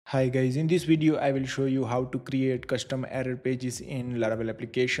Hi guys, in this video I will show you how to create custom error pages in Laravel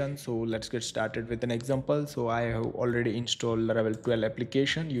application. So let's get started with an example. So I have already installed Laravel 12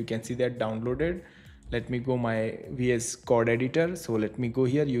 application. You can see that downloaded. Let me go my VS Code editor. So let me go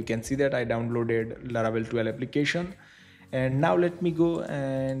here. You can see that I downloaded Laravel 12 application. And now let me go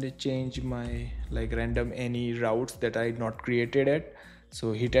and change my random any routes that I not created it.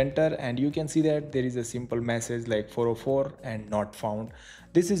 So hit enter and you can see that there is a simple message like 404 and not found.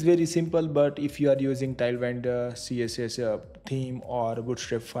 This is very simple, but if you are using Tailwind CSS theme or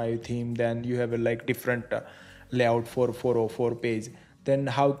Bootstrap 5 theme, then you have a different layout for 404 page. Then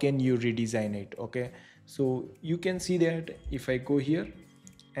how can you redesign it? Okay, so you can see that if I go here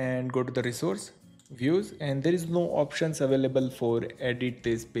and go to the resource views, and there is no options available for edit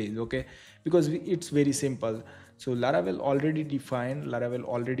this page. Okay, because it's very simple. So Laravel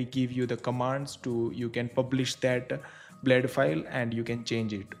already give you the commands to you can publish that blade file and you can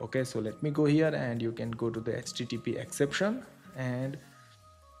change it. Okay, so let me go here and you can go to the http exception, and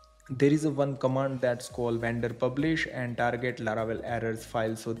there is a one command that's called vendor publish and target Laravel errors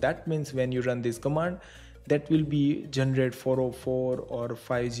file. So that means when you run this command, that will be generate 404 or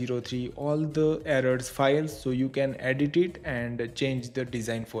 503 all the errors files, so you can edit it and change the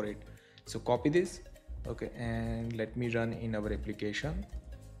design for it. So copy this. Okay, and let me run in our application,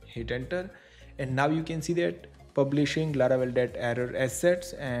 hit enter, and now you can see that publishing Laravel.error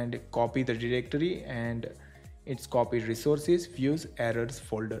assets, and copy the directory, and it's copied resources views errors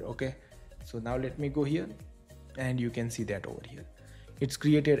folder. Okay, so now let me go here and you can see that over here it's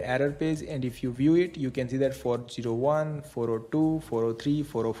created error page, and if you view it you can see that 401 402 403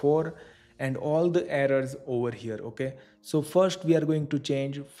 404 and all the errors over here. Okay, so first we are going to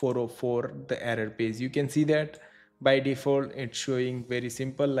change 404 the error page. You can see that by default it's showing very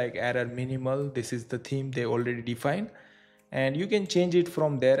simple like error minimal. This is the theme they already defined, and you can change it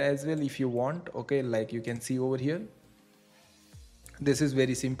from there as well if you want. Okay, like you can see over here this is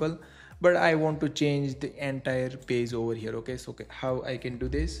very simple, but I want to change the entire page over here. Okay, so okay, how I can do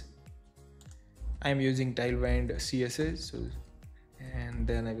this? I'm using Tailwind CSS, so and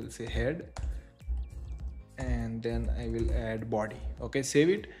then I will say head, and then I will add body. Okay, save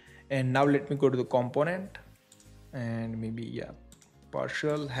it, and now let me go to the component, and maybe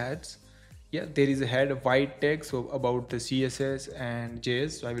partial heads. Yeah, there is a head white text so about the CSS and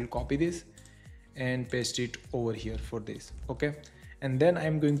JS. So I will copy this and paste it over here for this. Okay, and then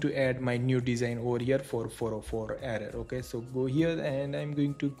I'm going to add my new design over here for 404 error. Okay, so go here and I'm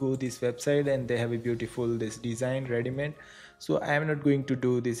going to go this website, and they have a beautiful this design ready-made. So I am not going to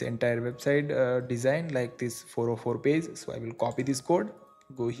do this entire website design like this 404 page. So I will copy this code,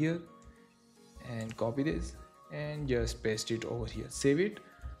 go here and copy this and just paste it over here, save it.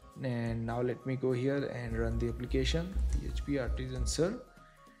 And now let me go here and run the application php artisan serve,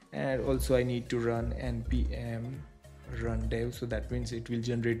 and also I need to run npm run dev, so that means it will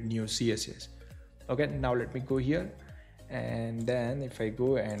generate new css. Okay, now let me go here, and then if I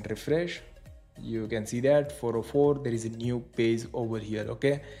go and refresh, you can see that 404 there is a new page over here.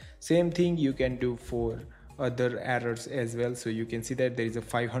 Okay, same thing you can do for other errors as well. So you can see that there is a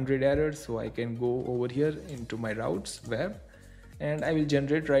 500 errors, so I can go over here into my routes web, and I will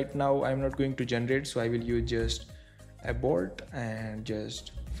generate. Right now I'm not going to generate, so I will use just abort and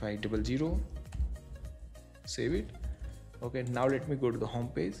just 500, save it. Okay, now let me go to the home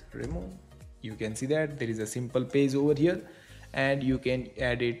page, remove. You can see that there is a simple page over here, and you can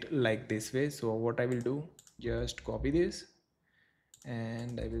add it like this way. So what I will do, just copy this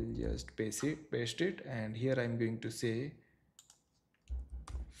and I will just paste it, and here I'm going to say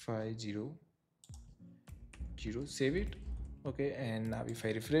 500, save it. Okay, and now if I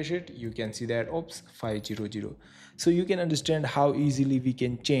refresh it, you can see that oops 500. So you can understand how easily we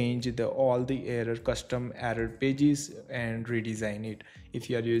can change all the custom error pages and redesign it. If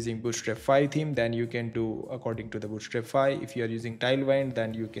you are using Bootstrap 5 theme, then you can do according to the Bootstrap 5. If you are using Tailwind,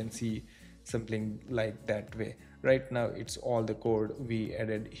 then you can see something like that way. Right now it's all the code we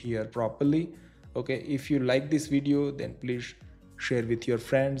added here properly. Okay, if you like this video, then please share with your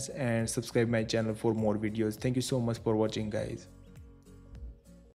friends and subscribe my channel for more videos. Thank you so much for watching, guys.